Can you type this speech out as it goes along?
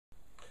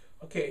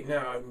Okay,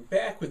 now I'm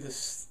back with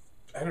this.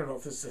 I don't know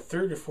if this is the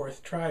third or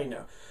fourth try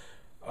now.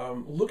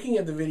 Looking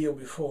at the video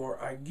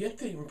before, I get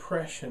the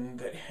impression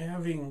that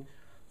having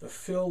the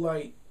fill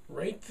light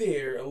right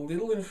there, a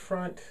little in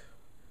front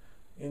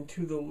and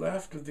to the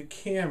left of the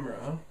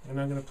camera,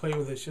 and I'm going to play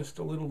with this just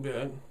a little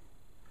bit,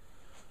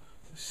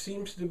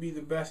 seems to be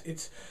the best.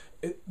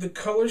 The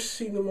colors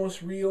seem the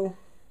most real.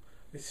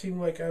 It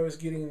seemed like I was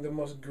getting the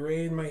most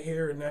gray in my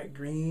hair and not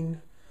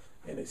green.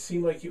 And it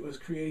seemed like it was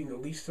creating the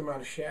least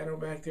amount of shadow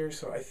back there.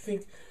 So I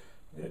think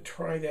I'm going to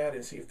try that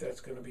and see if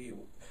that's going to be,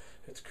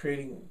 it's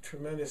creating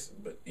tremendous,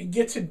 but it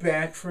gets it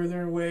back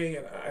further away,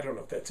 and I don't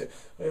know if that's it.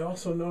 I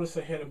also noticed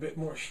I had a bit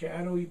more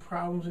shadowy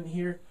problems in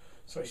here,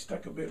 so I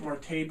stuck a bit more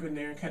tape in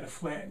there and kind of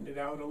flattened it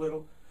out a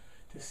little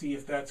to see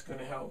if that's going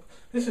to help.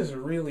 This is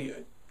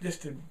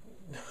just a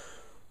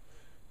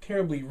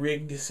terribly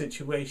rigged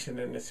situation,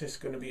 and it's just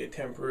going to be a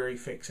temporary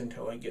fix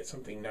until I get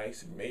something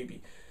nice, and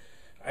maybe,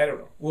 I don't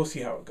know, we'll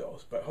see how it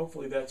goes, but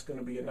hopefully that's going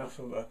to be enough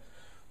of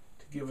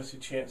to give us a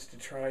chance to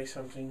try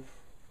something.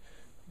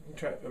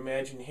 Try to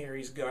imagine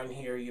Harry's gone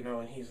here,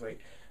 and he's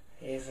like,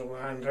 he's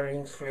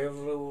wandering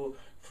through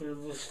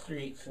the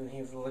streets, and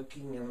he's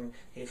looking, and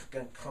he's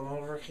going to come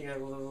over here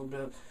a little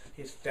bit.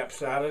 He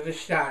steps out of the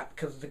shot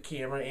because the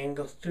camera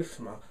angle's too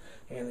small,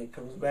 and he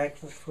comes back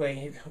this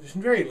way. There's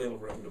very little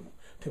room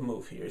to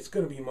move here. It's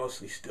going to be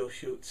mostly still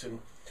shoots, and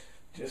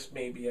just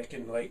maybe I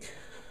can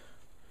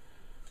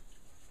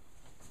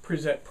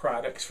present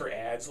products for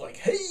ads like,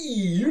 hey,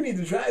 you need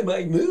to try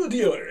my new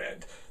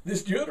deodorant.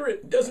 This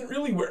deodorant doesn't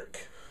really work.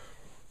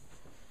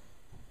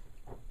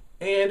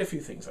 And a few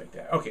things like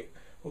that. Okay,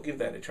 we'll give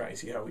that a try and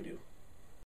see how we do.